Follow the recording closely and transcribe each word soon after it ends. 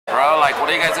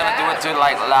are you guys gonna do it to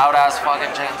like loud ass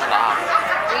fucking chickens in the house?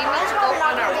 We need to go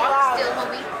on our walk still,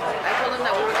 homie. I told them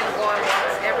that we were gonna go on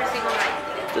walks every single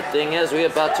night. The thing is, we're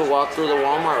about to walk through the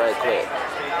Walmart right quick.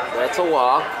 That's a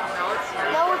walk.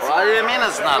 No, it's not. What do you mean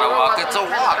it's not a walk? It's a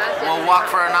walk. We'll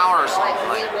walk for an hour or something.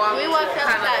 We walked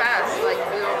kind of fast. Like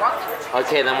we were walking.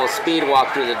 Okay, then we'll speed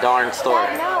walk through the darn store.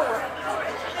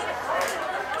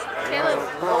 Caleb,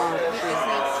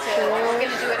 we're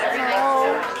gonna do it every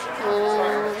night.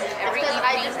 Every evening.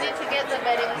 I just need to get the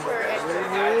bedding for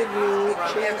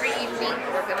every evening.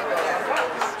 We're gonna go on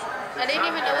walks. I didn't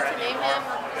even know what to name him,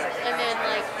 and then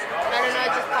like I don't know,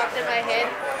 it just popped in my head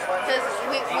because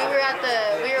we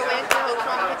were waiting for Hope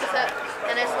to pick us up,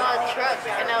 and I saw a truck,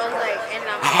 and I was like, and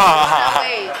I'm no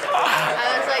way. I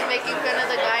was like making fun of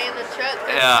the guy in the truck,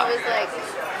 and Yeah. he was like,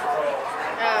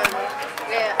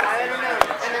 yeah, I don't know,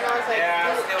 and then I was like,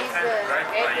 he's the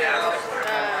Edgar.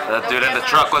 The dude in the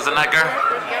truck was an Edgar?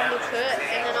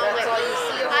 And then I was like,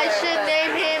 I should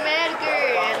name him Edgar.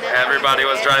 And then Everybody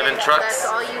was driving trucks.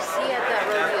 That's all you see at that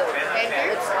rodeo.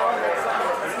 Edgar? It's all that's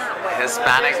it's not white.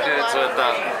 Hispanic dudes with the,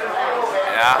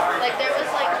 yeah. Like there was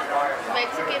like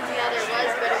Mexicans, yeah there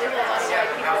was, but it was a lot of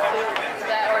white people too.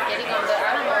 That are getting on the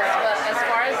animals, but as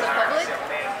far as the public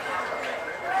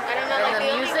I don't know, and like the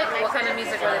they only, music, what kind of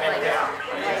music were they playing?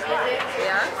 like music.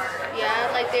 Yeah?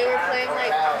 Yeah, like they were playing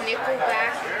like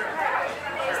Nickelback.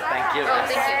 Thank you. Oh,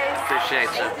 thank you.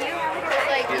 Appreciate you. But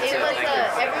like You it too, was thank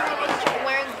you. everyone was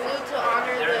wearing blue to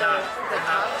honor the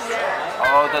cops. Yeah.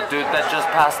 Oh, the dude that just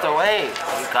passed away.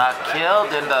 He got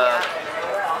killed in the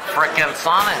frickin'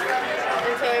 Sonic.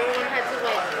 And so everyone had to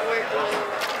like wear blue.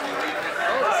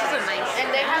 Oh, this is a nice.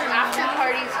 And they have after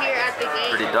parties here at the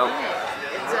game. Pretty dope.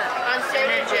 It's a On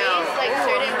certain days, like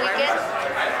certain weekends,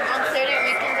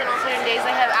 and on certain days,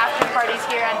 they have after parties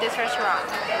here at this restaurant.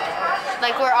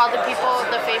 Like where all the people,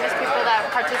 the famous people that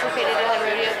participated in the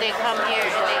rodeo, they come here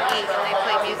and they eat and they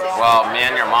play music. Well, me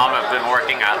and your mom have been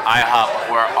working at IHOP,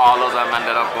 where all of them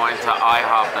ended up going to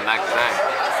IHOP the next day.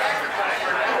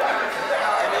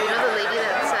 You know the lady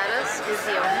that sat us is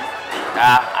the owner?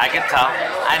 I could tell.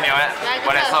 I knew it.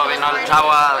 Por eso vino el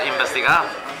chavo a investigar.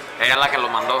 Ella es la que lo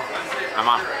mandó. Come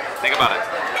on, think about it.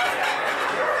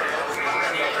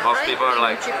 Most people are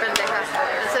like,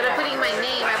 Instead of putting my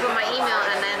name, I put my email,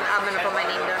 and then I'm gonna put my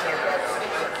name down here.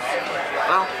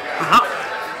 well,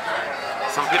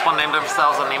 some people name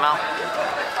themselves an email.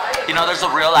 You know, there's a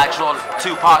real actual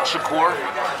Tupac Shakur.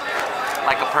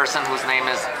 Like a person whose name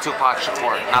is Tupac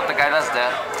Shakur. Not the guy that's dead.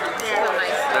 So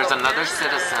nice. There's another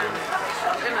citizen.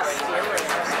 I'm gonna steal it.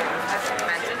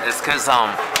 Imagine. It's cause,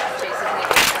 Chasing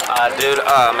me. dude,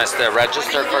 Mr.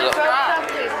 Register for the,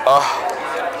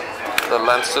 the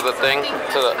lens to the thing,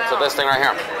 to this thing right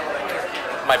here.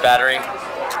 My battery.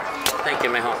 Thank you,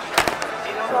 mijo.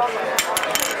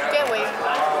 Can't wait.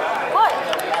 What?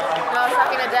 No, I was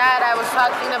talking to Dad. I was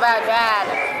talking about Dad.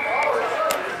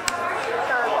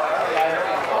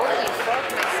 Holy fuck,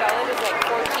 my salad is like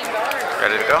 $14.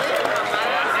 Ready to go?